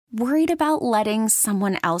Worried about letting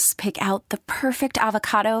someone else pick out the perfect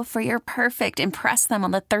avocado for your perfect impress them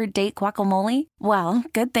on the third date guacamole? Well,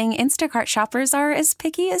 good thing Instacart shoppers are as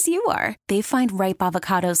picky as you are. They find ripe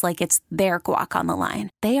avocados like it's their guac on the line.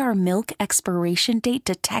 They are milk expiration date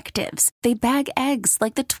detectives. They bag eggs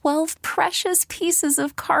like the 12 precious pieces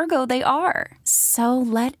of cargo they are. So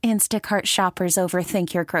let Instacart shoppers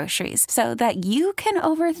overthink your groceries so that you can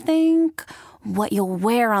overthink what you'll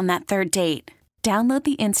wear on that third date. Download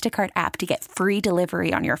the Instacart app to get free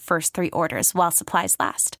delivery on your first 3 orders while supplies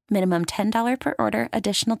last. Minimum $10 per order.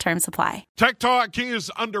 Additional terms apply. Tech Talk is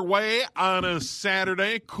underway on a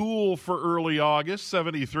Saturday. Cool for early August,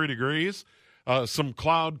 73 degrees. Some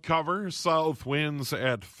cloud cover, south winds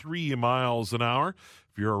at 3 miles an hour.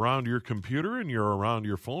 If you're around your computer and you're around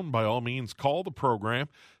your phone, by all means, call the program,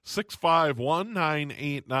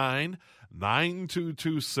 651-989-9226,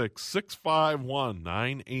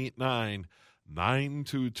 651-989-9226.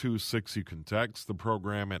 9226. You can text the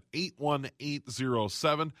program at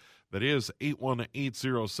 81807. That is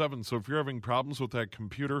 81807. So if you're having problems with that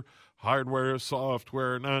computer, hardware,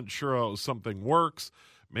 software, not sure how something works,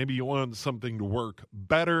 maybe you want something to work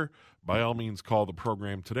better, by all means call the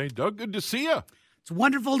program today. Doug, good to see you. It's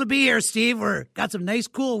wonderful to be here, Steve. We're got some nice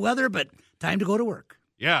cool weather, but time to go to work.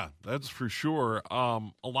 Yeah, that's for sure. A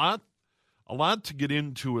lot to get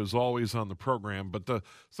into, as always, on the program, but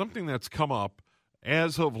something that's come up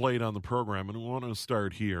as of late on the program, and we want to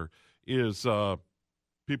start here, is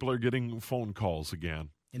people are getting phone calls again.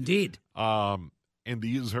 Indeed. And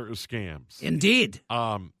these are scams. Indeed.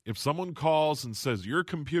 If someone calls and says, your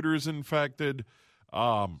computer is infected,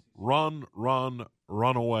 run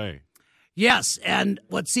away. Yes, and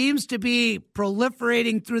what seems to be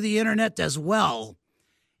proliferating through the internet as well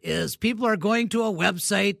is people are going to a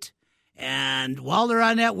website, and while they're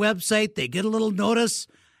on that website, they get a little notice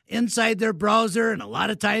inside their browser, and a lot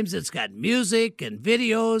of times it's got music and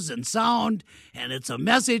videos and sound, and it's a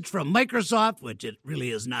message from Microsoft, which it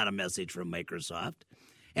really is not a message from Microsoft,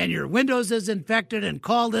 and your Windows is infected, and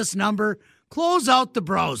call this number, close out the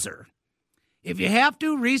browser. If you have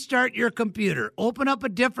to restart your computer, open up a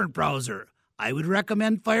different browser. I would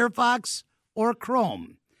recommend Firefox or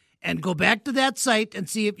Chrome, and go back to that site and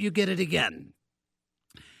see if you get it again.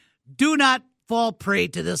 Do not fall prey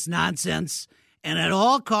to this nonsense, and at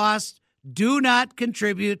all costs, do not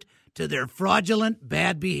contribute to their fraudulent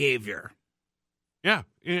bad behavior. Yeah,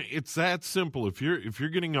 it's that simple. If you're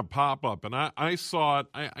getting a pop-up, and I saw it,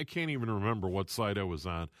 I can't even remember what site I was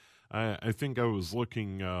on. I think I was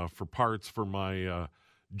looking for parts for my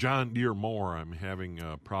John Deere mower. I'm having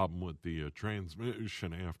a problem with the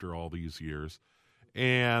transmission after all these years.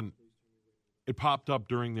 And it popped up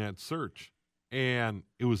during that search. And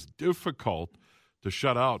it was difficult to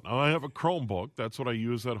shut out. Now, I have a Chromebook. That's what I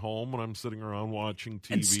use at home when I'm sitting around watching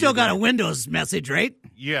TV. And still got a Windows message, right?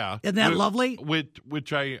 Yeah. Isn't that lovely?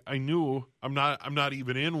 Which I knew. I'm not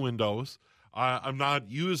even in Windows. I'm not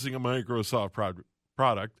using a Microsoft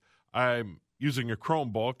product. I'm using a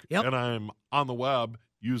Chromebook, and I'm on the web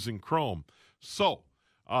using Chrome. So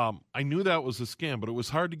I knew that was a scam, but it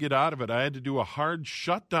was hard to get out of it. I had to do a hard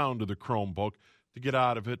shutdown to the Chromebook to get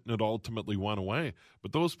out of it, and it ultimately went away.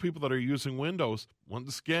 But those people that are using Windows,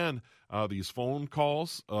 once again, these phone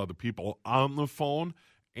calls, the people on the phone,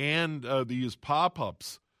 and these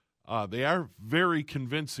pop-ups, they are very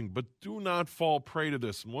convincing, but do not fall prey to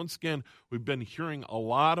this. And once again, we've been hearing a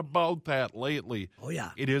lot about that lately. Oh,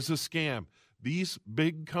 yeah. It is a scam. These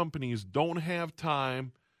big companies don't have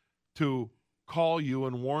time to call you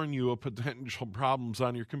and warn you of potential problems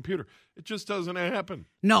on your computer. It just doesn't happen.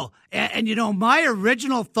 No. And you know, my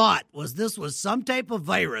original thought was this was some type of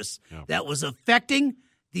virus that was affecting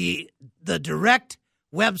the direct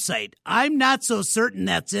website. I'm not so certain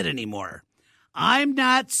that's it anymore. I'm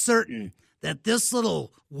not certain that this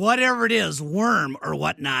little whatever it is, worm or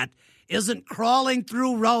whatnot, isn't crawling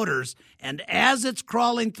through routers, and as it's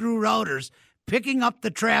crawling through routers, picking up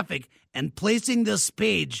the traffic and placing this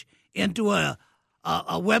page into a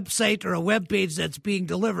website or a web page that's being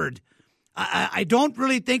delivered. I don't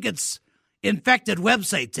really think it's infected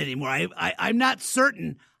websites anymore. I'm not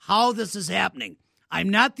certain how this is happening. I'm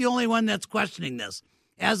not the only one that's questioning this.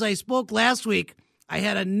 As I spoke last week, I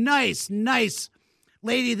had a nice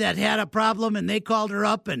lady that had a problem, and they called her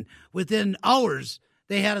up, and within hours,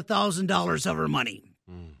 they had $1,000 of her money.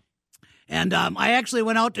 And I actually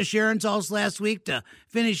went out to Sharon's house last week to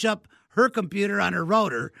finish up her computer on her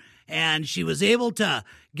router, and she was able to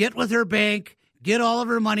get with her bank, get all of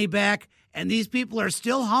her money back, and these people are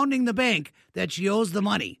still hounding the bank that she owes the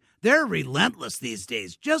money. They're relentless these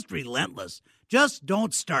days, just relentless. Just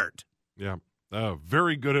don't start. Yeah.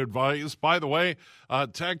 Very good advice. By the way,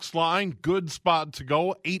 text line, good spot to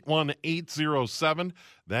go, 81807.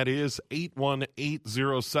 That is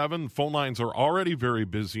 81807. Phone lines are already very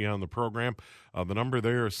busy on the program. The number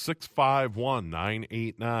there is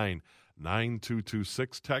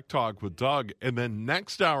 651-989-9226. Tech Talk with Doug. And then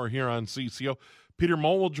next hour here on CCO, Peter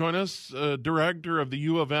Moe will join us, director of the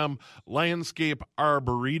U of M Landscape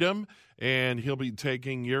Arboretum, and he'll be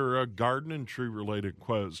taking your garden and tree-related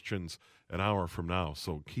questions an hour from now,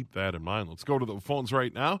 so keep that in mind. Let's go to the phones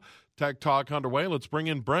right now. Tech Talk underway. Let's bring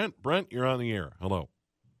in Brent. Brent, you're on the air. Hello.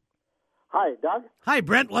 Hi, Doug. Hi,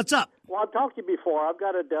 Brent. What's up? Well, I've talked to you before. I've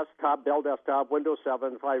got a desktop, Dell desktop, Windows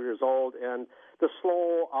 7, 5 years old, and the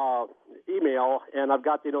slow email, and I've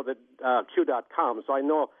got, the Q.com, so I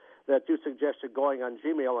know that you suggested going on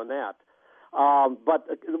Gmail and that. But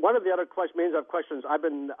one of the other questions,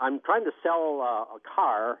 I'm trying to sell a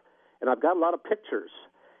car, and I've got a lot of pictures.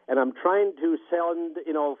 And I'm trying to send,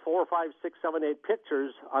 4, 5, 6, 7, 8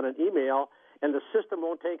 pictures on an email, and the system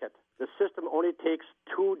won't take it. The system only takes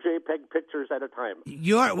 2 JPEG pictures at a time.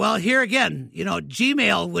 Well, here again,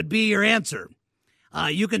 Gmail would be your answer.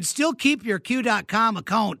 You can still keep your Q.com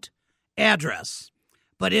account address,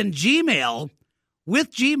 but in Gmail,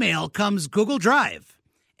 with Gmail comes Google Drive,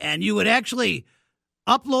 and you would actually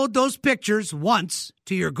upload those pictures once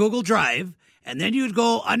to your Google Drive, and then you'd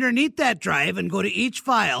go underneath that drive and go to each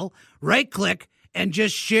file, right-click, and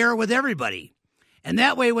just share with everybody. And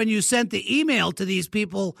that way, when you sent the email to these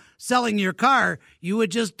people selling your car, you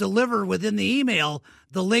would just deliver within the email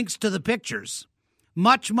the links to the pictures.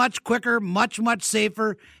 Much, much quicker, much, much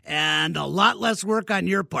safer, and a lot less work on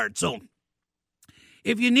your part. So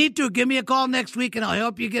if you need to, give me a call next week, and I'll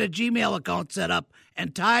help you get a Gmail account set up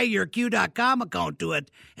and tie your Q.com account to it,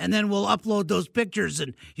 and then we'll upload those pictures,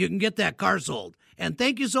 and you can get that car sold. And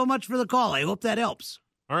thank you so much for the call. I hope that helps.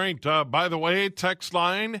 All right. By the way, text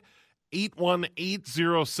line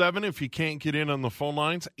 81807. If you can't get in on the phone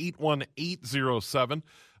lines, 81807.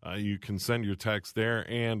 You can send your text there.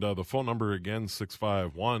 And the phone number again,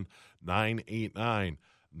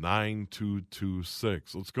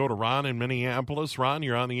 651-989-9226. Let's go to Ron in Minneapolis. Ron,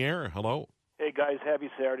 you're on the air. Hello. Hey, guys. Happy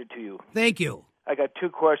Saturday to you. Thank you. I got 2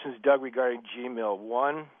 questions, Doug, regarding Gmail.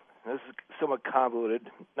 One, this is somewhat convoluted,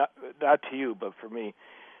 not to you, but for me.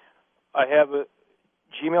 I have a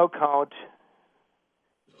Gmail account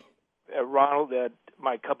at Ronald at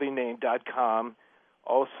mycompanyname.com.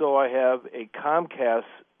 Also, I have a Comcast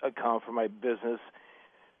account for my business.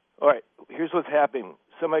 All right, here's what's happening.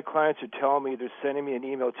 Some of my clients are telling me they're sending me an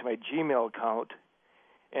email to my Gmail account,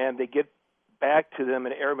 and they get back to them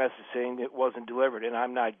an error message saying it wasn't delivered, and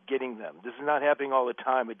I'm not getting them. This is not happening all the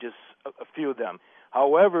time, but just a few of them.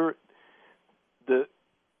 However, the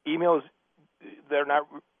emails,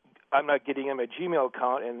 I'm not getting in my Gmail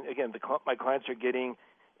account, and again, my clients are getting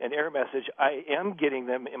an error message. I am getting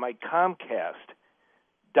them in my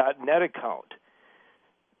Comcast.net account.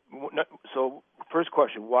 So, first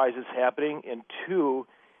question, why is this happening? And 2,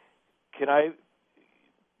 can I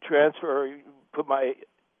put my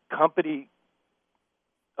company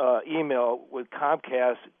email with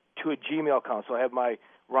Comcast to a Gmail account? So I have my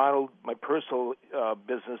Ronald, my personal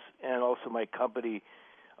business, and also my company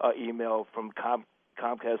email from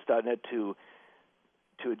Comcast.net to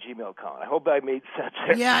a Gmail account. I hope I made sense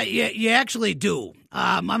there. Yeah, you actually do.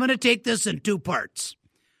 I'm going to take this in 2 parts.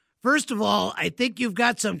 First of all, I think you've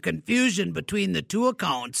got some confusion between the 2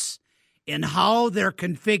 accounts in how they're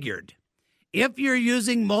configured. If you're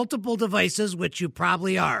using multiple devices, which you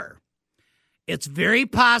probably are, it's very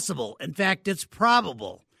possible, in fact, it's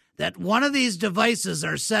probable, that one of these devices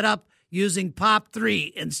are set up using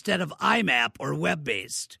POP3 instead of IMAP or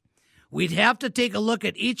web-based. We'd have to take a look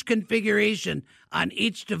at each configuration on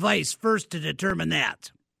each device first to determine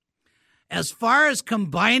that. As far as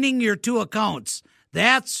combining your 2 accounts,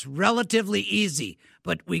 that's relatively easy,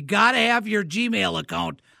 but we got to have your Gmail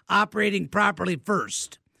account operating properly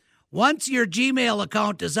first. Once your Gmail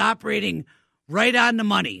account is operating right on the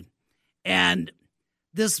money, and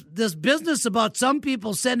this business about some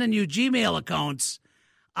people sending you Gmail accounts,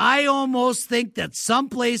 I almost think that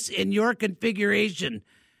someplace in your configuration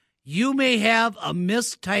you may have a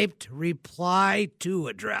mistyped reply to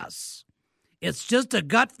address. It's just a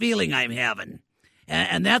gut feeling I'm having,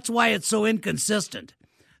 and that's why it's so inconsistent.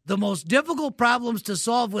 The most difficult problems to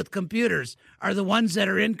solve with computers are the ones that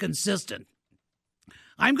are inconsistent.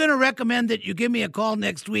 I'm going to recommend that you give me a call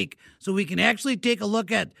next week so we can actually take a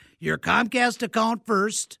look at your Comcast account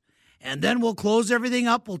first, and then we'll close everything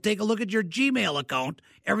up. We'll take a look at your Gmail account,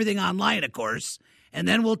 everything online, of course, and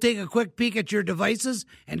then we'll take a quick peek at your devices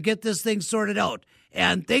and get this thing sorted out.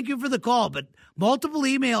 And thank you for the call, but multiple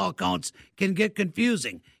email accounts can get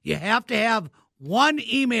confusing. You have to have one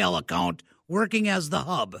email account working as the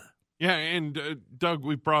hub. Yeah, and Doug,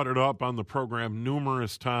 we've brought it up on the program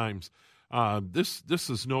numerous times. This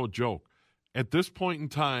is no joke. At this point in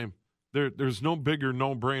time, there's no bigger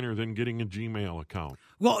no-brainer than getting a Gmail account.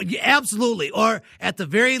 Well, yeah, absolutely, or at the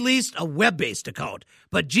very least, a web-based account.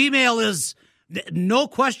 But Gmail is, no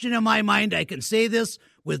question in my mind, I can say this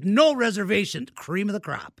with no reservation, cream of the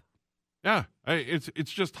crop. Yeah,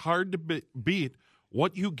 it's just hard to beat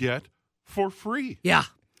what you get for free. Yeah,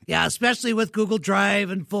 especially with Google Drive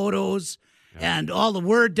and Photos and all the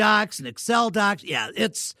Word docs and Excel docs. Yeah,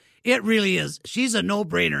 it really is. She's a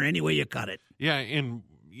no-brainer any way you cut it. Yeah, and,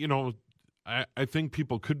 I think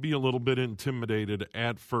people could be a little bit intimidated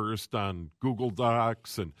at first on Google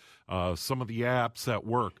Docs and some of the apps that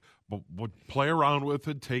work. But play around with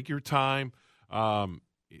it. Take your time.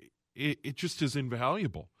 It just is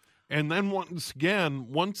invaluable. And then once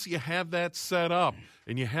you have that set up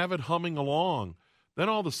and you have it humming along, then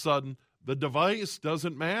all of a sudden the device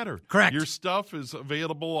doesn't matter. Correct. Your stuff is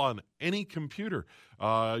available on any computer,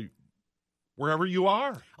 wherever you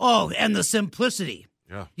are. Oh, and the simplicity.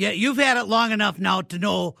 Yeah, you've had it long enough now to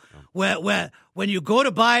know when you go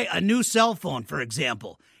to buy a new cell phone, for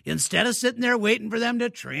example, instead of sitting there waiting for them to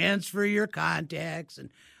transfer your contacts and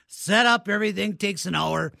set up everything takes an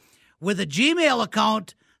hour, with a Gmail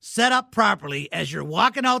account set up properly, as you're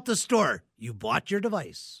walking out the store, you bought your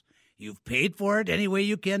device. You've paid for it any way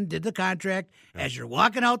you can, did the contract. As you're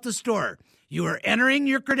walking out the store, you are entering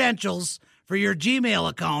your credentials for your Gmail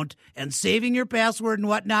account and saving your password and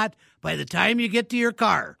whatnot. By the time you get to your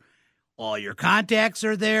car, all your contacts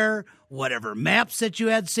are there, whatever maps that you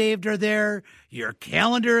had saved are there, your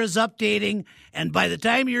calendar is updating, and by the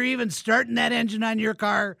time you're even starting that engine on your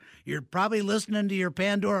car, you're probably listening to your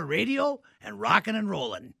Pandora radio and rocking and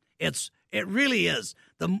rolling. It really is.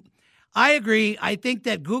 I agree. I think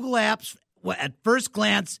that Google Apps, at first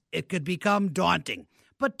glance, it could become daunting,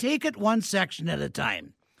 but take it one section at a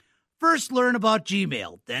time. First, learn about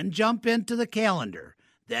Gmail, then jump into the calendar,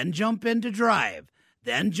 then jump into Drive,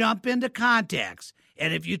 then jump into Contacts.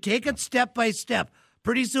 And if you take it step by step,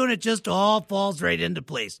 pretty soon it just all falls right into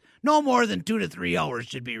place. No more than 2 to 3 hours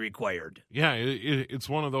should be required. Yeah, it's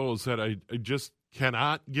one of those that I just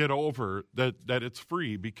cannot get over that it's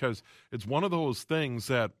free, because it's one of those things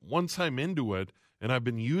that once I'm into it and I've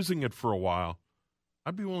been using it for a while,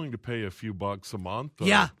 I'd be willing to pay a few bucks a month.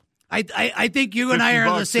 Yeah. I think you and I are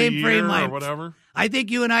of the same frame of mind. Whatever. I think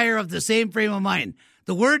you and I are of the same frame of mind.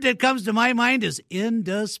 The word that comes to my mind is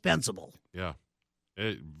indispensable. Yeah,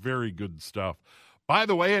 very good stuff. By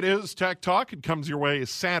the way, it is Tech Talk. It comes your way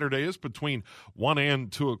Saturdays between 1 and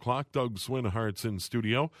 2 o'clock. Doug Swinhart's in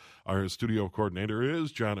studio. Our studio coordinator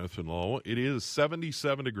is Jonathan Lowe. It is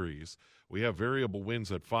 77 degrees. We have variable winds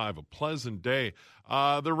at 5, a pleasant day.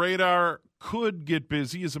 The radar could get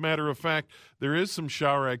busy. As a matter of fact, there is some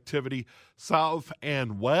shower activity south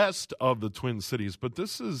and west of the Twin Cities, but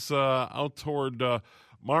this is out toward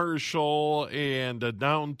Marshall and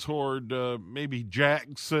down toward maybe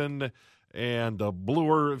Jackson and Blue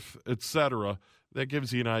Earth, etc. That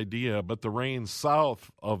gives you an idea, but the rain south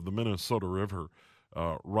of the Minnesota River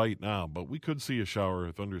right now. But we could see a shower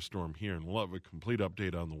or thunderstorm here, and we'll have a complete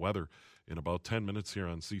update on the weather in about 10 minutes here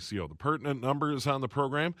on CCO. The pertinent numbers on the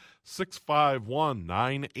program,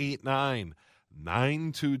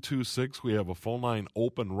 651-989-9226. We have a phone line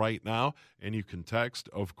open right now, and you can text,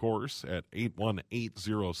 of course, at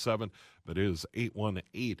 81807. That is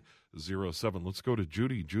 81807. Let's go to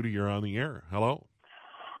Judy. Judy, you're on the air. Hello.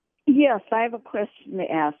 Yes, I have a question to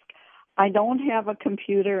ask. I don't have a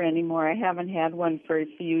computer anymore. I haven't had one for a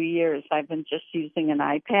few years. I've been just using an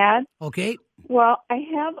iPad. Okay. Well, I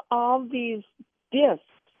have all these discs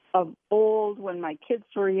of old, when my kids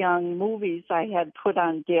were young, movies I had put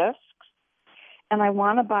on discs, and I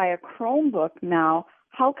want to buy a Chromebook now.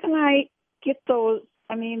 How can I get those?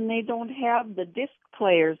 I mean, they don't have the disc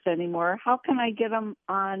players anymore. How can I get them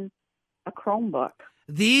on a Chromebook?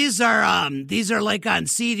 These are like on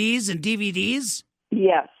CDs and DVDs?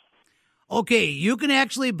 Yes. Okay, you can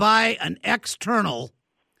actually buy an external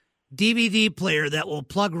DVD player that will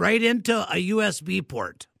plug right into a USB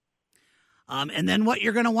port. And then what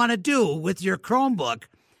you're going to want to do with your Chromebook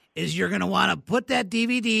is you're going to want to put that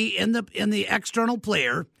DVD in the external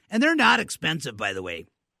player, and they're not expensive, by the way.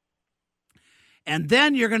 And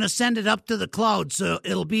then you're going to send it up to the cloud, so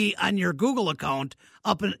it'll be on your Google account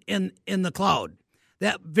up in the cloud.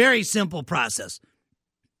 That very simple process.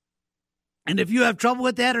 And if you have trouble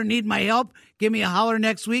with that or need my help, give me a holler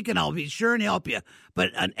next week and I'll be sure and help you. But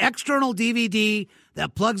an external DVD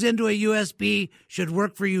that plugs into a USB should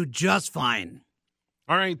work for you just fine.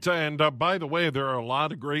 All right, and by the way, there are a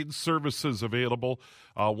lot of great services available.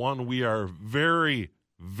 One we are very,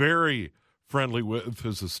 very friendly with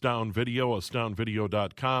is Astound Video,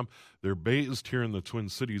 astoundvideo.com. They're based here in the Twin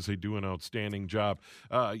Cities. They do an outstanding job.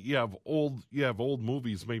 You have old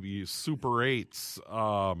movies, maybe Super 8s,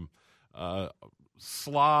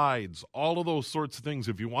 slides, all of those sorts of things.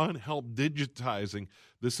 If you want help digitizing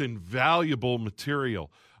this invaluable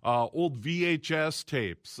material, old VHS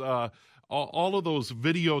tapes, all of those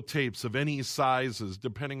videotapes of any sizes,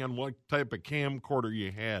 depending on what type of camcorder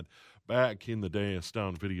you had. Back in the day,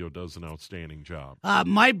 Astound Video does an outstanding job.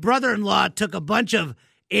 My brother-in-law took a bunch of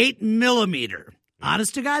 8mm,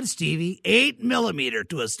 honest to God, Stevie, 8mm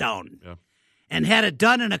to Astound, and had it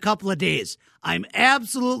done in a couple of days. I'm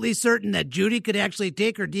absolutely certain that Judy could actually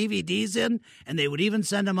take her DVDs in, and they would even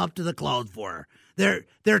send them up to the cloud for her.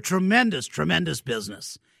 They're tremendous, tremendous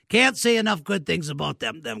business. Can't say enough good things about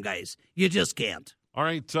them guys. You just can't. All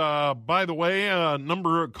right. By the way,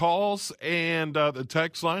 number of calls and the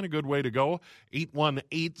text line, a good way to go,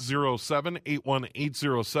 81807,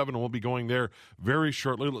 81807. We'll be going there very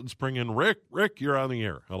shortly. Let's bring in Rick. Rick, you're on the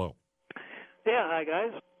air. Hello. Yeah, hi,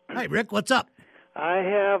 guys. Hi, Rick. What's up? I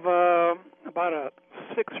have about a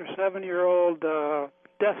 6 or 7 year old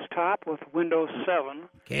desktop with Windows 7.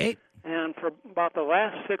 Okay. And for about the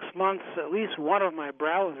last 6 months, at least one of my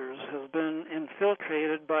browsers has been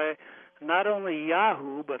infiltrated by not only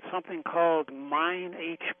Yahoo, but something called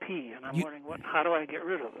MineHP. And I'm wondering, how do I get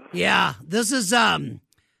rid of this? Yeah, this is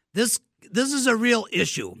a real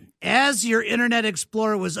issue. As your Internet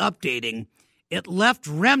Explorer was updating, it left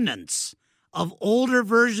remnants of older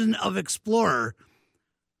version of Explorer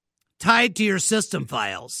tied to your system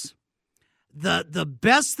files. The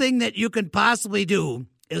best thing that you can possibly do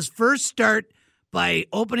is first start by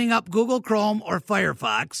opening up Google Chrome or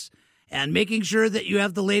Firefox and making sure that you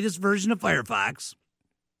have the latest version of Firefox.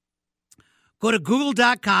 Go to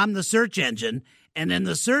google.com, the search engine, and in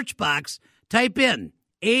the search box, type in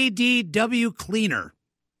ADW Cleaner.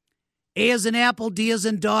 A as in apple, D as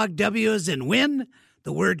in dog, W as in win,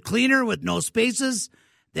 the word cleaner with no spaces.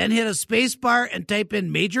 Then hit a space bar and type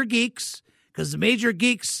in Major Geeks, because the Major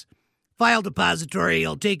Geeks file depository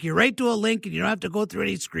will take you right to a link and you don't have to go through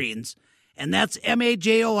any screens. And that's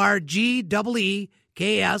MAJORGEEKS.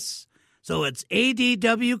 So it's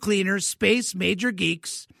ADW Cleaner space Major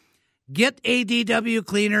Geeks. Get ADW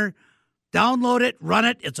Cleaner, download it, run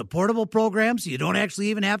it. It's a portable program, so you don't actually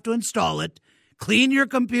even have to install it. Clean your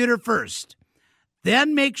computer first.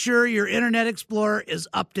 Then make sure your Internet Explorer is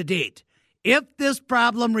up to date. If this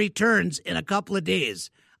problem returns in a couple of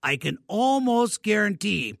days, I can almost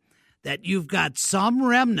guarantee that you've got some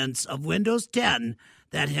remnants of Windows 10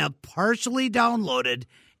 that have partially downloaded,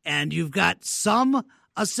 and you've got some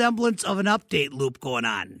semblance of an update loop going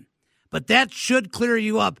on. But that should clear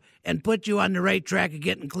you up and put you on the right track of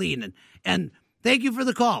getting clean. And thank you for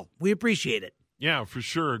the call. We appreciate it. Yeah, for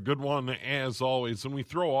sure. Good one, as always. And we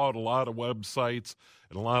throw out a lot of websites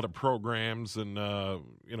and a lot of programs, and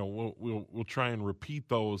we'll try and repeat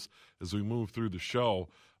those as we move through the show.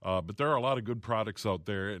 But there are a lot of good products out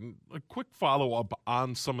there. And a quick follow-up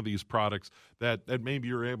on some of these products that maybe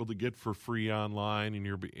you're able to get for free online, and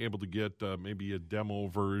you're able to get maybe a demo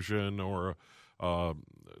version or,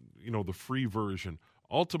 the free version.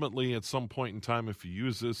 Ultimately, at some point in time, if you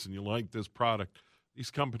use this and you like this product, these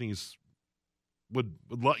companies would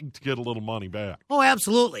like to get a little money back. Oh,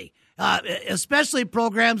 absolutely. Especially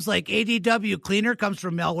programs like ADW Cleaner comes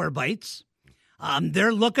from Malwarebytes.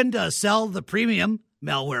 They're looking to sell the premium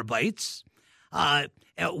Malwarebytes. At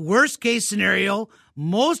worst case scenario,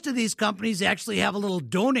 most of these companies actually have a little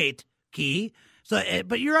donate key. So,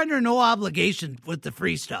 but you're under no obligation with the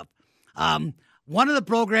free stuff. One of the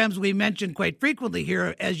programs we mention quite frequently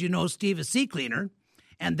here, as you know, Steve, is CCleaner,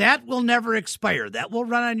 and that will never expire. That will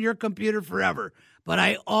run on your computer forever. But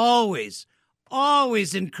I always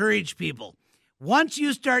encourage people, once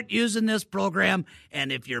you start using this program,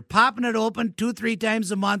 and if you're popping it open 2-3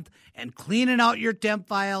 times a month and cleaning out your temp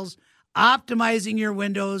files, optimizing your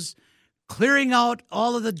Windows, clearing out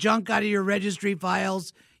all of the junk out of your registry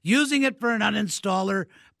files, using it for an uninstaller,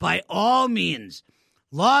 by all means,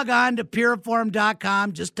 log on to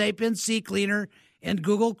Puriform.com. Just type in CCleaner in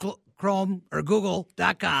Google Chrome or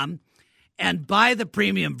Google.com and buy the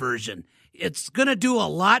premium version. It's going to do a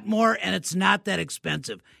lot more, and it's not that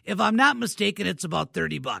expensive. If I'm not mistaken, it's about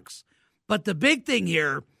 $30. But the big thing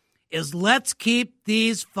here is let's keep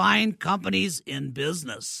these fine companies in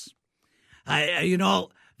business.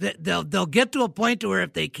 they'll get to a point to where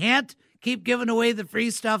if they can't keep giving away the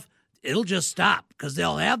free stuff, it'll just stop because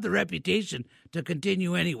they'll have the reputation to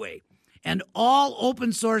continue anyway. And all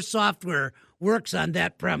open source software works on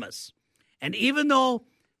that premise. And even though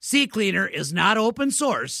CCleaner is not open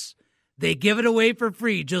source, they give it away for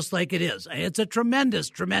free just like it is. It's a tremendous,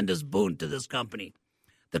 tremendous boon to this company.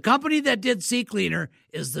 The company that did CCleaner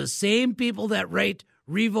is the same people that write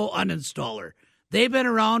Revo Uninstaller. They've been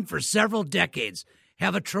around for several decades,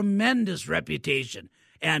 have a tremendous reputation.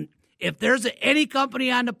 And if there's any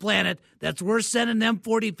company on the planet that's worth sending them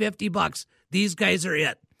 $40, $50, these guys are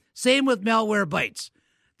it. Same with Malwarebytes.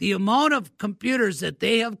 The amount of computers that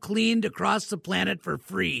they have cleaned across the planet for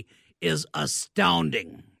free is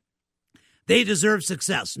astounding. They deserve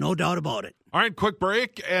success, no doubt about it. All right, quick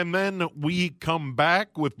break, and then we come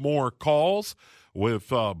back with more calls with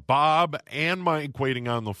Bob and Mike waiting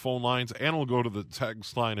on the phone lines, and we'll go to the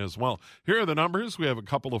text line as well. Here are the numbers. We have a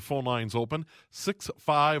couple of phone lines open,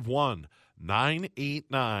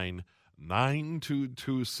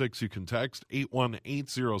 651-989-9226. You can text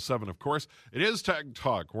 81807. Of course, it is Tech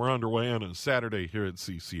Talk. We're underway on a Saturday here at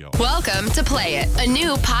CCO. Welcome to Play It, a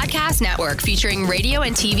new podcast network featuring radio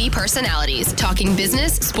and TV personalities talking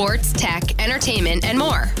business, sports, tech, entertainment, and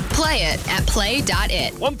more. Play it at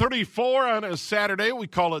play.it. 1:34 on a Saturday. We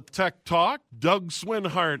call it Tech Talk. Doug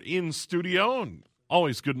Swinhart in studio, and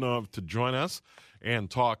always good enough to join us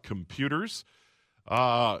and talk computers.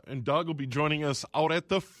 And Doug will be joining us out at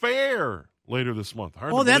the fair later this month.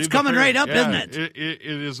 That's coming right up, isn't it? It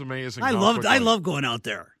is amazing. I love going out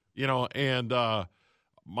there. You know, and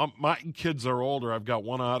my kids are older. I've got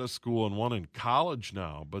one out of school and one in college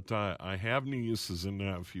now, but I have nieces and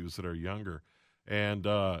nephews that are younger. And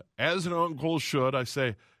as an uncle should, I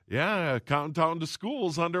say, yeah, countdown to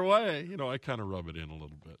school's underway. You know, I kind of rub it in a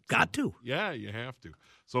little bit. Got to. Yeah, you have to.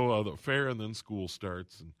 So the fair and then school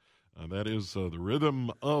starts, and that is the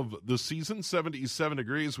rhythm of the season, 77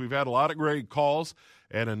 degrees. We've had a lot of great calls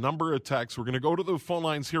and a number of texts. We're going to go to the phone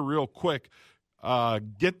lines here real quick,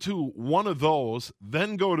 get to one of those,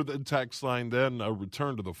 then go to the text line, then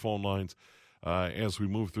return to the phone lines as we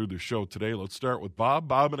move through the show today. Let's start with Bob.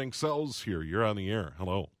 Bob in Excel's here. You're on the air.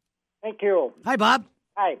 Hello. Thank you. Hi, Bob.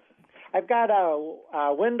 Hi. I've got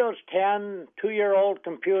a Windows 10 2-year-old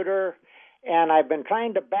computer, and I've been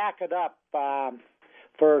trying to back it up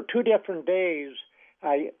for 2 different days,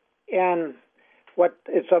 and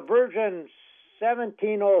it's a version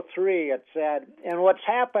 1703, it said, and what's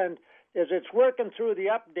happened is it's working through the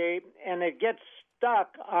update, and it gets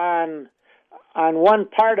stuck on one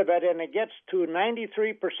part of it, and it gets to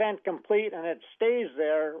 93% complete, and it stays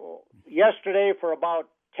there yesterday for about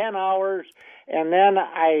 10 hours, and then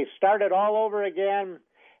I started all over again,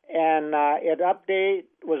 and it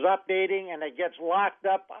was updating, and it gets locked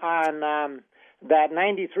up on that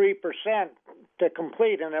 93% to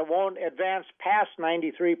complete, and it won't advance past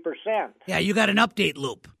 93%. Yeah, you got an update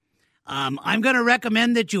loop. I'm going to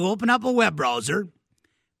recommend that you open up a web browser,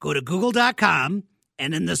 go to google.com,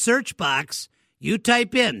 and in the search box, you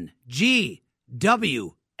type in GWX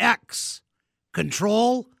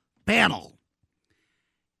Control Panel.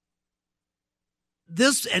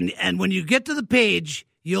 This and when you get to the page,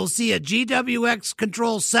 you'll see a GWX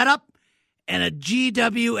Control Setup and a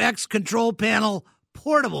GWX Control Panel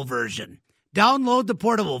portable version. Download the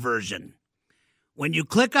portable version. When you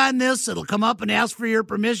click on this, it'll come up and ask for your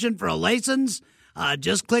permission for a license.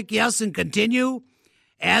 Just click yes and continue.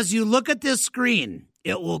 As you look at this screen,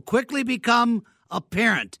 it will quickly become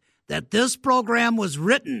apparent that this program was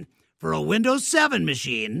written for a Windows 7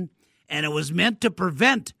 machine, and it was meant to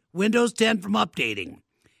prevent Windows 10 from updating.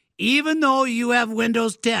 Even though you have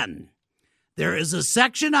Windows 10, there is a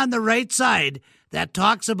section on the right side that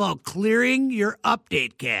talks about clearing your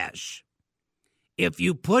update cache. If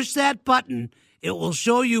you push that button, it will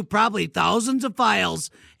show you probably thousands of files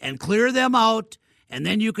and clear them out, and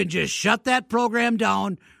then you can just shut that program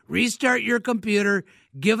down, restart your computer,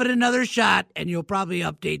 give it another shot, and you'll probably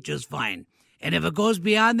update just fine. And if it goes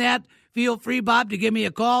beyond that, feel free, Bob, to give me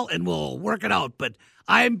a call, and we'll work it out. But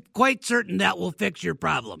I'm quite certain that will fix your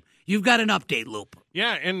problem. You've got an update loop.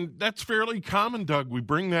 Yeah, and that's fairly common, Doug. We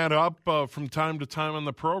bring that up from time to time on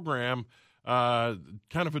the program, kind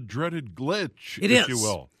of a dreaded glitch, if you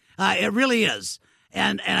will. It really is.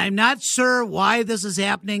 And I'm not sure why this is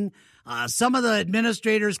happening. Some of the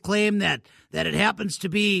administrators claim that it happens to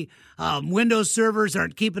be Windows servers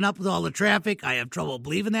aren't keeping up with all the traffic. I have trouble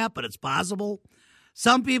believing that, but it's possible.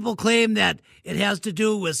 Some people claim that it has to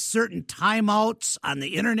do with certain timeouts on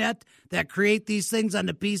the internet that create these things on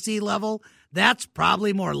the PC level. That's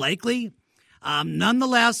probably more likely.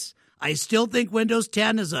 Nonetheless, I still think Windows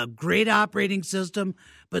 10 is a great operating system,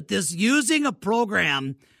 But this using a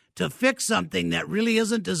program to fix something that really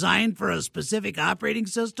isn't designed for a specific operating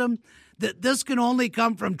system, that this can only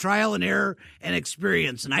come from trial and error and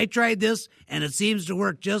experience. And I tried this, and it seems to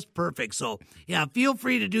work just perfect. So, yeah, feel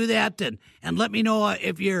free to do that and let me know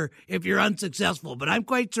if you're unsuccessful. But I'm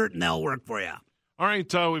quite certain that'll work for you. All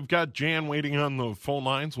right, we've got Jan waiting on the phone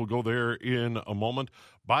lines. We'll go there in a moment.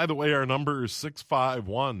 By the way, our number is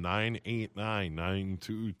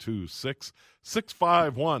 651-989-9226.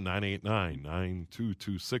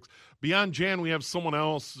 651-989-9226. Beyond Jan, we have someone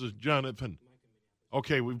else, Jonathan.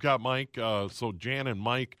 Okay, we've got Mike. So Jan and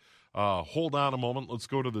Mike, hold on a moment. Let's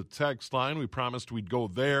go to the text line. We promised we'd go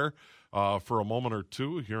there for a moment or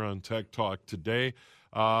two here on Tech Talk today.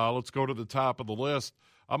 Let's go to the top of the list.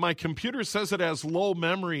 My computer says it has low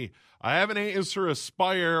memory. I have an Acer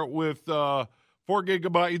Aspire with 4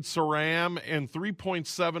 gigabytes of RAM and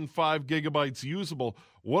 3.75 gigabytes usable.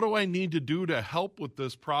 What do I need to do to help with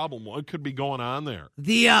this problem? What could be going on there?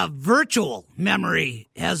 The virtual memory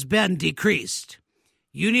has been decreased.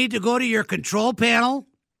 You need to go to your control panel,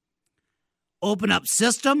 open up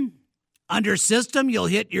System. Under System, you'll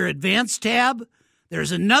hit your Advanced tab.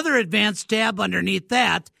 There's another Advanced tab underneath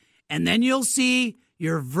that, and then you'll see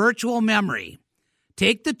your virtual memory.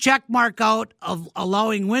 Take the check mark out of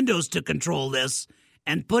allowing Windows to control this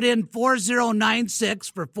and put in 4096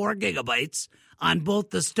 for 4 gigabytes on both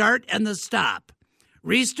the start and the stop.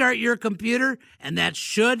 Restart your computer, and that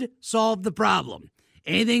should solve the problem.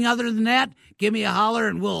 Anything other than that, give me a holler,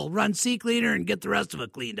 and we'll run CCleaner and get the rest of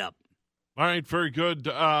it cleaned up. All right, very good.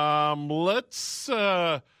 Let's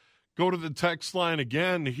go to the text line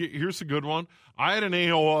again. Here's a good one. I had an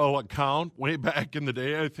AOL account way back in the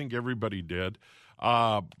day. I think everybody did.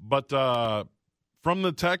 But from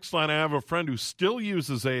the text line, I have a friend who still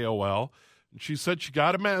uses AOL. And she said she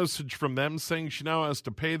got a message from them saying she now has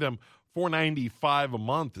to pay them $4.95 a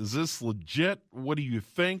month. Is this legit? What do you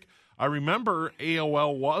think? I remember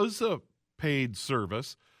AOL was a paid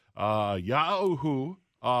service. Yahoo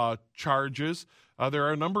charges. There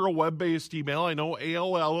are a number of web-based email. I know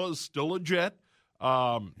AOL is still legit.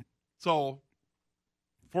 So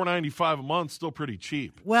 $4.95 a month, still pretty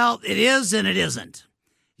cheap. Well, it is and it isn't.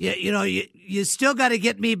 You still got to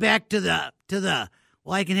get me back to the.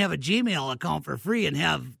 Well, I can have a Gmail account for free and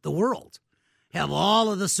have the world, have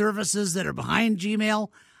all of the services that are behind Gmail.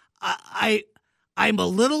 I'm a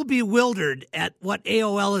little bewildered at what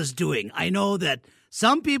AOL is doing. I know that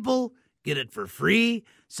some people get it for free.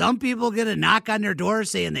 Some people get a knock on their door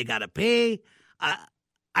saying they got to pay.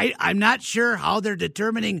 I'm not sure how they're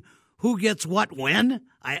determining who gets what when.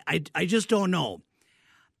 I just don't know.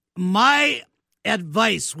 My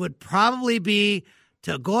advice would probably be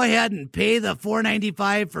to go ahead and pay the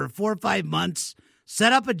 $4.95 for 4 or 5 months,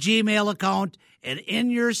 set up a Gmail account, and in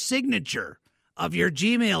your signature of your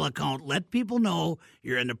Gmail account, let people know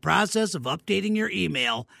you're in the process of updating your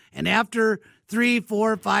email. And after 3,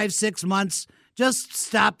 4, 5, 6 months, just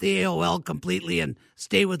stop the AOL completely and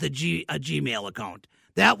stay with a Gmail account.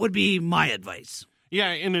 That would be my advice.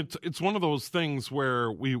 Yeah, and it's one of those things where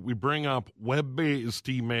we bring up web-based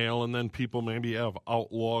email, and then people maybe have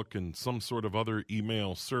Outlook and some sort of other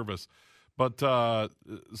email service. But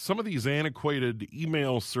some of these antiquated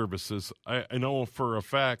email services, I know for a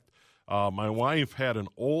fact, my wife had an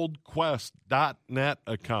old Quest.net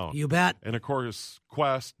account. You bet. And, of course,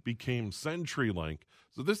 Quest became CenturyLink.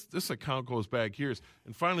 So this account goes back years.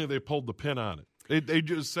 And finally, they pulled the pin on it. They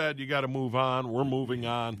just said, you got to move on. We're moving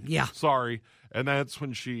on. Yeah. Sorry. And that's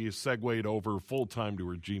when she segued over full-time to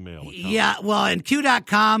her Gmail account. Yeah, well, and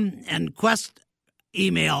Q.com and Quest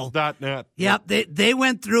email. .net. Yep, they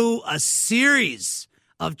went through a series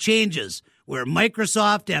of changes where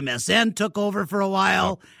Microsoft MSN took over for a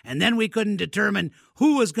while, and then we couldn't determine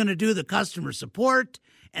who was going to do the customer support,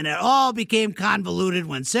 and it all became convoluted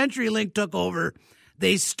when CenturyLink took over.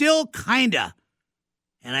 They still kind of,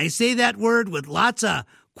 and I say that word with lots of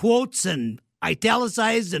quotes and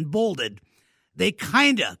italicized and bolded, they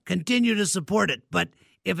kind of continue to support it. But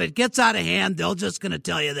if it gets out of hand, they're just going to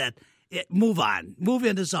tell you that move on, move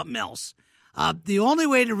into something else. The only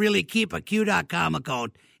way to really keep a Q.com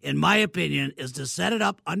account, in my opinion, is to set it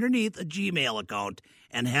up underneath a Gmail account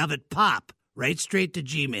and have it pop right straight to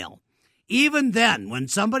Gmail. Even then, when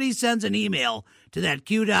somebody sends an email to that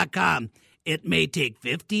Q.com, it may take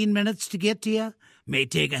 15 minutes to get to you, may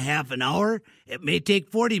take a half an hour, it may take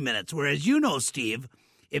 40 minutes. Whereas Steve,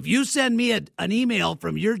 if you send me an email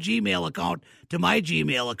from your Gmail account to my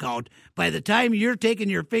Gmail account, by the time you're taking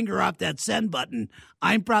your finger off that send button,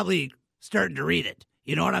 I'm probably starting to read it.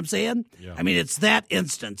 You know what I'm saying? Yeah. I mean, it's that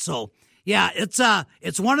instant. So, yeah,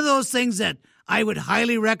 it's one of those things that I would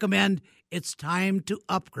highly recommend it's time to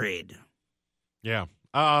upgrade. Yeah.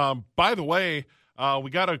 By the way, we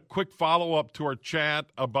got a quick follow-up to our chat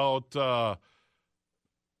about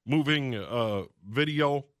moving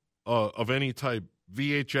video of any type,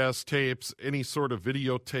 VHS tapes, any sort of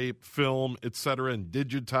videotape, film, etc., and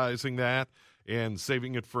digitizing that and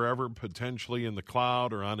saving it forever, potentially in the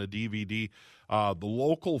cloud or on a DVD. The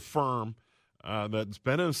local firm that's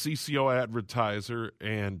been a CCO advertiser,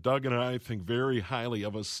 and Doug and I think very highly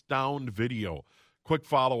of Astound Video. Quick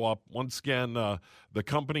follow-up. Once again, the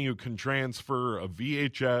company who can transfer a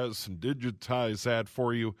VHS and digitize that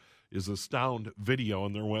for you is Astound Video,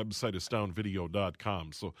 and their website is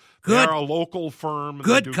astoundvideo.com. So they're a local firm.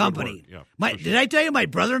 Good company. Yeah, Did I tell you my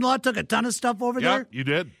brother-in-law took a ton of stuff over there? Yeah, you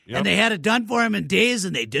did. Yep. And they had it done for him in days,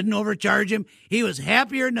 and they didn't overcharge him. He was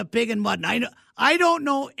happier than a pig in mud. And I don't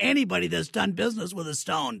know anybody that's done business with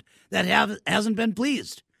Astound that hasn't been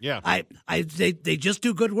pleased. Yeah. They just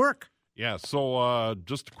do good work. Yeah, so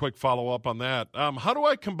just a quick follow-up on that. How do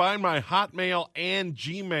I combine my Hotmail and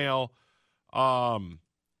Gmail?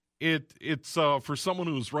 It's for someone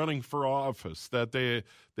who's running for office that they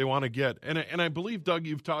want to get. And I believe, Doug,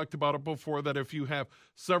 you've talked about it before, that if you have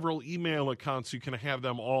several email accounts, you can have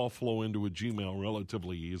them all flow into a Gmail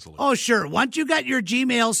relatively easily. Oh, sure. Once you got your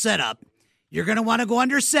Gmail set up, you're going to want to go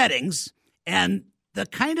under settings. And the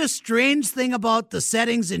kind of strange thing about the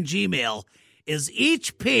settings in Gmail is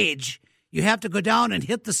each page you have to go down and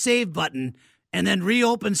hit the save button and then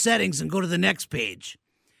reopen settings and go to the next page.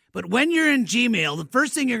 But when you're in Gmail, the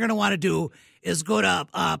first thing you're going to want to do is go to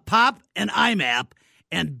POP and IMAP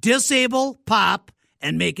and disable POP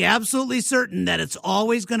and make absolutely certain that it's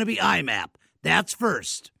always going to be IMAP. That's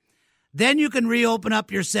first. Then you can reopen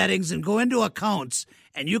up your settings and go into accounts,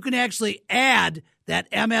 and you can actually add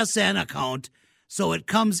that MSN account so it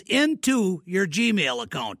comes into your Gmail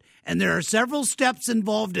account. And there are several steps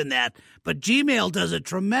involved in that, but Gmail does a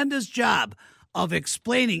tremendous job of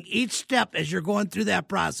explaining each step as you're going through that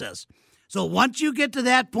process. So once you get to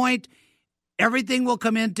that point, everything will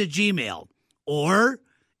come into Gmail. Or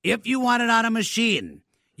if you want it on a machine,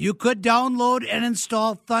 you could download and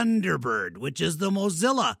install Thunderbird, which is the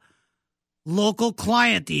Mozilla local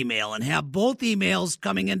client email, and have both emails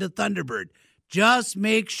coming into Thunderbird. Just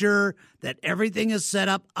make sure that everything is set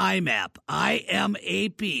up IMAP,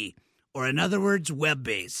 I-M-A-P, or in other words,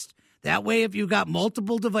 web-based. That way, if you've got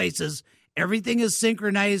multiple devices, everything is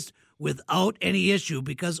synchronized without any issue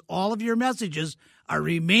because all of your messages are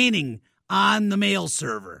remaining on the mail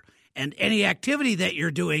server, and any activity that you're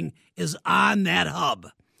doing is on that hub.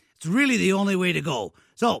 It's really the only way to go.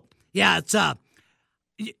 So, yeah, it's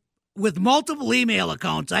with multiple email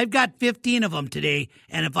accounts, I've got 15 of them today,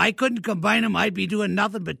 and if I couldn't combine them, I'd be doing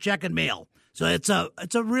nothing but checking mail. So it's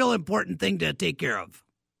a real important thing to take care of.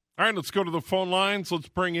 All right, let's go to the phone lines. Let's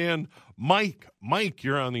bring in Mike. Mike,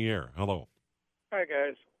 you're on the air. Hello. Hi,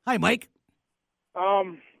 guys. Hi, Mike.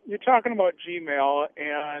 You're talking about Gmail,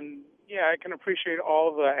 and, yeah, I can appreciate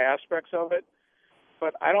all the aspects of it,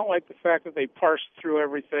 but I don't like the fact that they parse through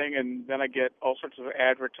everything, and then I get all sorts of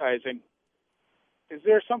advertising. Is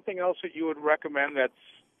there something else that you would recommend that's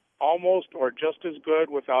almost or just as good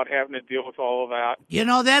without having to deal with all of that? You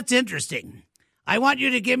know, that's interesting. I want you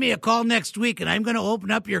to give me a call next week, and I'm going to open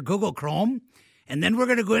up your Google Chrome, and then we're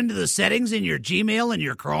going to go into the settings in your Gmail and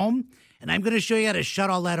your Chrome, and I'm going to show you how to shut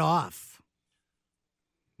all that off.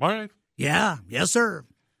 All right. Yeah. Yes, sir.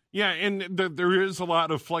 Yeah, and there is a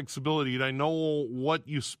lot of flexibility, and I know what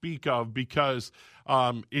you speak of because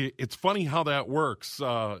it's funny how that works.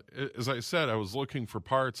 As I said, I was looking for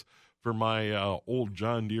parts for my old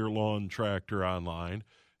John Deere lawn tractor online,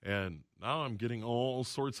 and now I'm getting all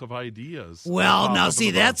sorts of ideas. Well, now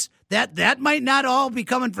see, that might not all be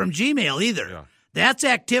coming from Gmail either. Yeah. That's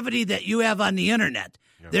activity that you have on the internet.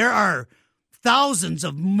 Yeah. There are thousands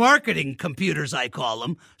of marketing computers, I call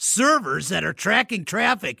them, servers that are tracking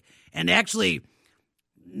traffic and actually,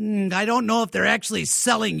 I don't know if they're actually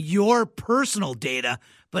selling your personal data,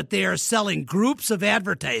 but they are selling groups of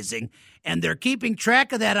advertising, and they're keeping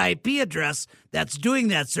track of that IP address that's doing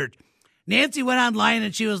that search. Nancy went online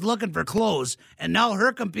and she was looking for clothes, and now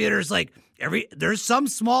her computer's like, there's some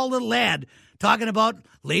small little ad talking about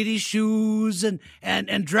ladies' shoes and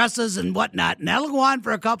dresses and whatnot, and that'll go on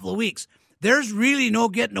for a couple of weeks. There's really no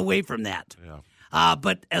getting away from that. Yeah.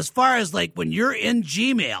 But as far as like when you're in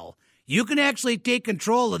Gmail, you can actually take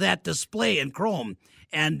control of that display in Chrome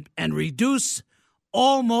and reduce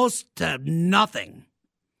almost to nothing.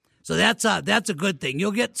 So that's a good thing.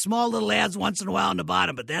 You'll get small little ads once in a while on the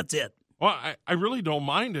bottom, but that's it. Well, I really don't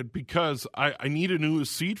mind it because I need a new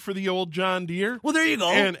seat for the old John Deere. Well, there you go.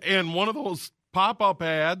 And one of those pop-up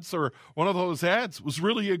ads or one of those ads was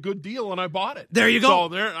really a good deal, and I bought it. There you go. So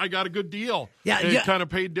there, I got a good deal. Yeah, and it kind of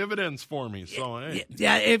paid dividends for me. So hey.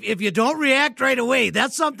 Yeah, if you don't react right away,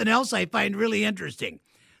 that's something else I find really interesting.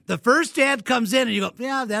 The first ad comes in and you go,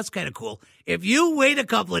 yeah, that's kind of cool. If you wait a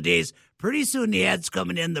couple of days, pretty soon the ad's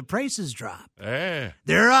coming in, the prices drop. Hey.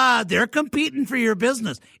 They're competing for your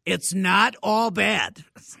business. It's not all bad.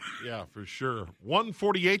 Yeah, for sure.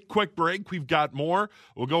 1:48, quick break. We've got more.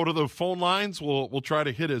 We'll go to the phone lines. We'll try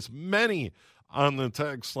to hit as many on the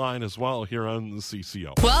text line as well here on the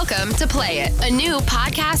CCO. Welcome to Play It, a new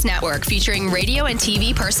podcast network featuring radio and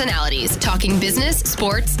TV personalities talking business,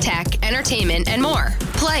 sports, tech, entertainment, and more.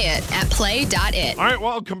 Play it at play.it. All right,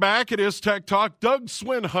 welcome back. It is Tech Talk. Doug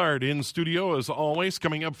Swinhart in studio as always.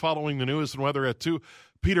 Coming up following the news and weather at 2,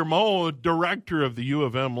 Peter Moe, director of the U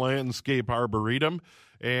of M Landscape Arboretum,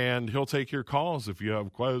 and he'll take your calls if you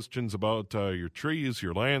have questions about your trees,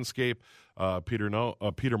 your landscape. Peter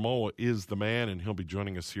Moe is the man, and he'll be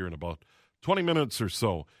joining us here in about 20 minutes or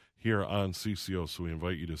so here on CCO, so we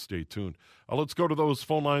invite you to stay tuned. Let's go to those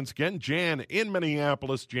phone lines again. Jan in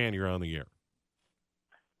Minneapolis. Jan, you're on the air.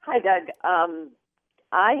 Hi, Doug.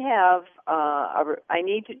 I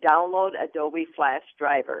need to download Adobe Flash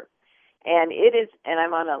Driver, and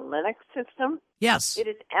I'm on a Linux system. Yes. It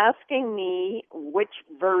is asking me which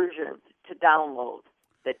version to download,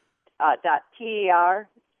 the .ter,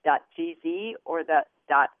 .gz, or the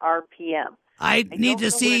 .rpm. I need to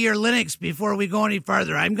see your Linux before we go any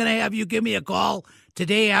farther. I'm going to have you give me a call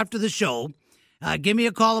today after the show. Give me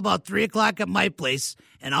a call about 3 o'clock at my place,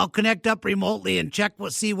 and I'll connect up remotely and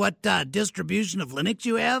see what distribution of Linux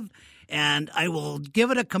you have, and I will give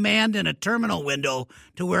it a command in a terminal window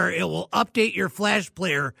to where it will update your Flash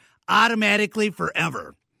player automatically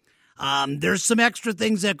forever. There's some extra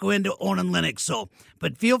things that go into owning Linux,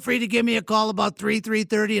 but feel free to give me a call about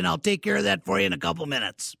 3:30, and I'll take care of that for you in a couple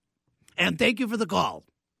minutes. And thank you for the call.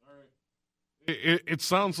 It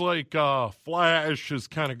sounds like Flash is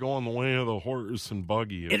kind of going the way of the horse and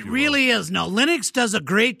buggy. It really is. No, Linux does a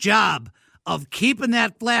great job of keeping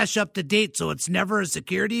that Flash up to date so it's never a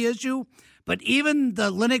security issue. But even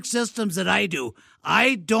the Linux systems that I do,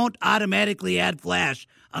 I don't automatically add Flash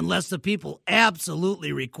unless the people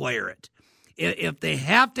absolutely require it. If they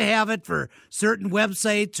have to have it for certain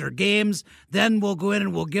websites or games, then we'll go in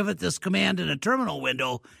and we'll give it this command in a terminal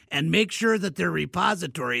window and make sure that their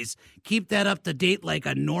repositories keep that up to date like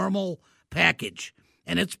a normal package.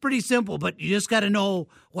 And it's pretty simple, but you just got to know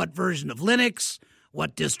what version of Linux,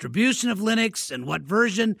 what distribution of Linux, and what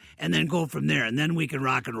version, and then go from there, and then we can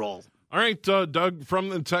rock and roll. All right, Doug, from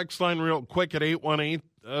the text line real quick at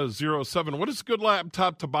 818-07, what is a good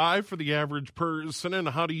laptop to buy for the average person, and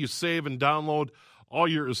how do you save and download all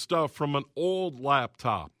your stuff from an old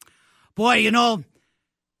laptop? Boy,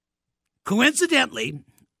 coincidentally,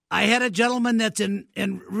 I had a gentleman that's in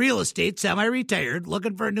real estate, semi-retired,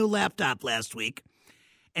 looking for a new laptop last week,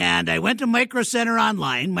 and I went to Micro Center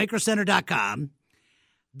online, microcenter.com.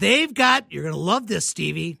 They've got, you're going to love this,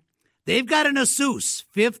 Stevie, they've got an Asus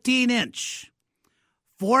 15-inch,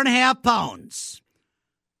 4.5 pounds,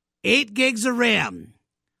 8 gigs of RAM,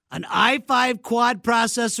 an i5 quad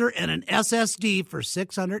processor, and an SSD for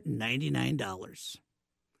 $699.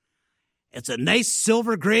 It's a nice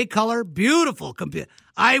silver gray color, beautiful computer.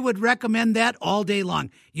 I would recommend that all day long.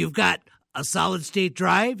 You've got a solid-state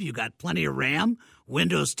drive. You've got plenty of RAM,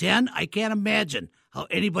 Windows 10. I can't imagine how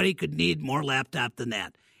anybody could need more laptop than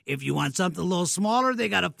that. If you want something a little smaller, they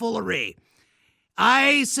got a full array.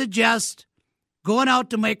 I suggest going out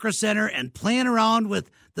to Micro Center and playing around with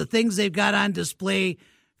the things they've got on display.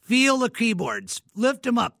 Feel the keyboards. Lift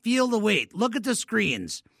them up. Feel the weight. Look at the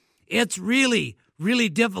screens. It's really, really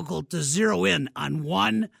difficult to zero in on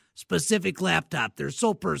one specific laptop. They're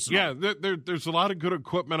so personal. Yeah, there's a lot of good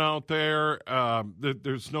equipment out there.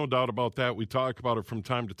 There's no doubt about that. We talk about it from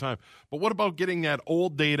time to time. But what about getting that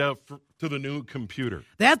old data to the new computer?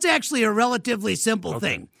 That's actually a relatively simple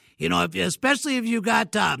thing. Especially if you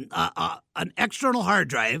got an external hard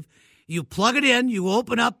drive, you plug it in, you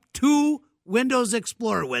open up 2 Windows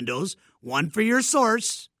Explorer windows, one for your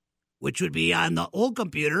source, which would be on the old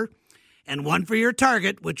computer, and one for your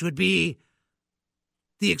target, which would be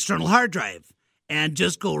the external hard drive. And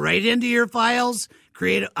just go right into your files,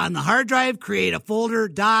 create on the hard drive, create a folder,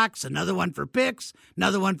 docs, another one for pics,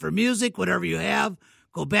 another one for music, whatever you have.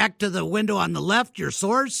 Go back to the window on the left, your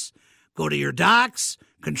source, go to your docs,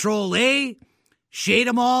 Control-A, shade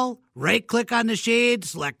them all, right-click on the shade,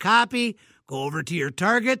 select copy, go over to your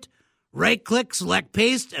target, right-click, select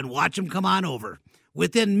paste, and watch them come on over.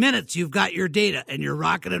 Within minutes, you've got your data, and you're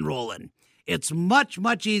rocking and rolling. It's much,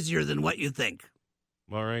 much easier than what you think.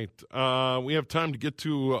 All right. We have time to get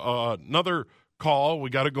to another call. We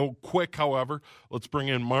got to go quick, however. Let's bring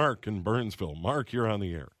in Mark in Burnsville. Mark, you're on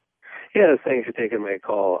the air. Yeah, thanks for taking my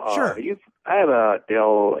call. Sure. I have a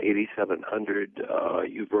Dell 8700.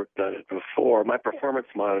 You've worked on it before. My performance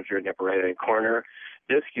monitor in the upper right-hand corner,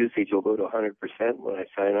 disk usage will go to 100% when I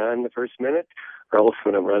sign on the first minute, or else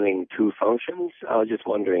when I'm running two functions. I was just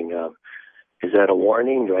wondering, is that a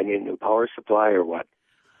warning? Do I need a new power supply or what?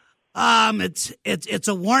 It's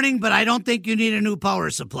a warning, but I don't think you need a new power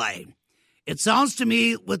supply. It sounds to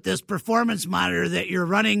me with this performance monitor that you're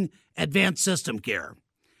running Advanced System Care.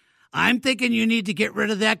 I'm thinking you need to get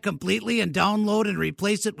rid of that completely and download and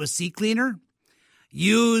replace it with CCleaner.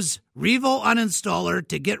 Use Revo Uninstaller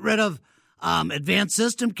to get rid of Advanced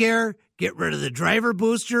System Care, get rid of the driver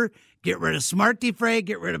booster, get rid of Smart Defray,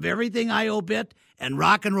 get rid of everything IOBit, and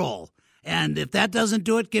rock and roll. And if that doesn't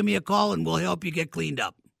do it, give me a call and we'll help you get cleaned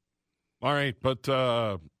up. All right, but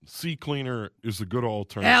CCleaner is a good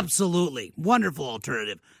alternative. Absolutely. Wonderful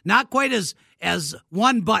alternative. Not quite as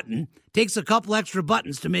one button. Takes a couple extra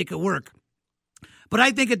buttons to make it work. But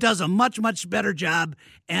I think it does a much, much better job,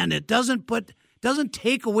 and it doesn't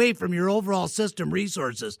take away from your overall system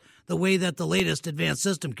resources the way that the latest Advanced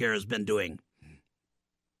System Care has been doing.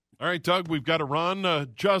 All right, Doug, we've got to run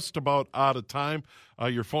just about out of time.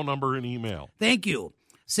 Your phone number and email. Thank you.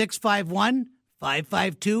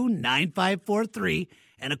 651-552-9543.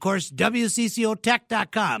 And, of course,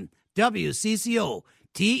 WCCOtech.com.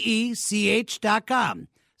 WCCOTECH.com.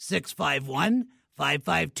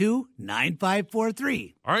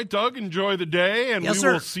 651-552-9543. All right, Doug, enjoy the day, and yes, we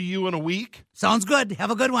will see you in a week. Sounds good. Have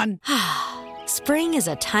a good one. Spring is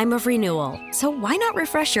a time of renewal, so why not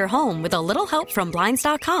refresh your home with a little help from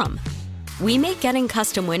Blinds.com? We make getting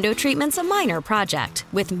custom window treatments a minor project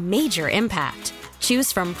with major impact.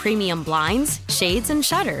 Choose from premium blinds, shades, and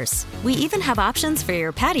shutters. We even have options for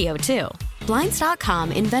your patio, too.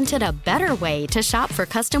 Blinds.com invented a better way to shop for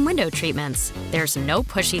custom window treatments. There's no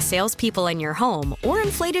pushy salespeople in your home or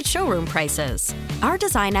inflated showroom prices. Our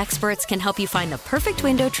design experts can help you find the perfect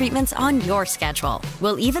window treatments on your schedule.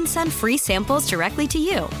 We'll even send free samples directly to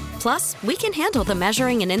you. Plus, we can handle the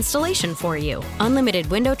measuring and installation for you. Unlimited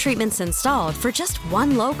window treatments installed for just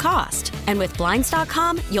one low cost. And with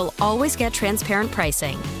Blinds.com, you'll always get transparent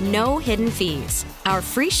pricing. No hidden fees. Our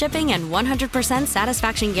free shipping and 100%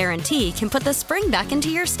 satisfaction guarantee can put the spring back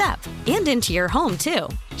into your step and into your home, too.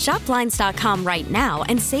 Shop Blinds.com right now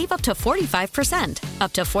and save up to 45%.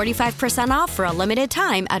 Up to 45% off for a limited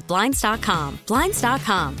time at Blinds.com.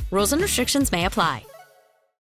 Blinds.com. Rules and restrictions may apply.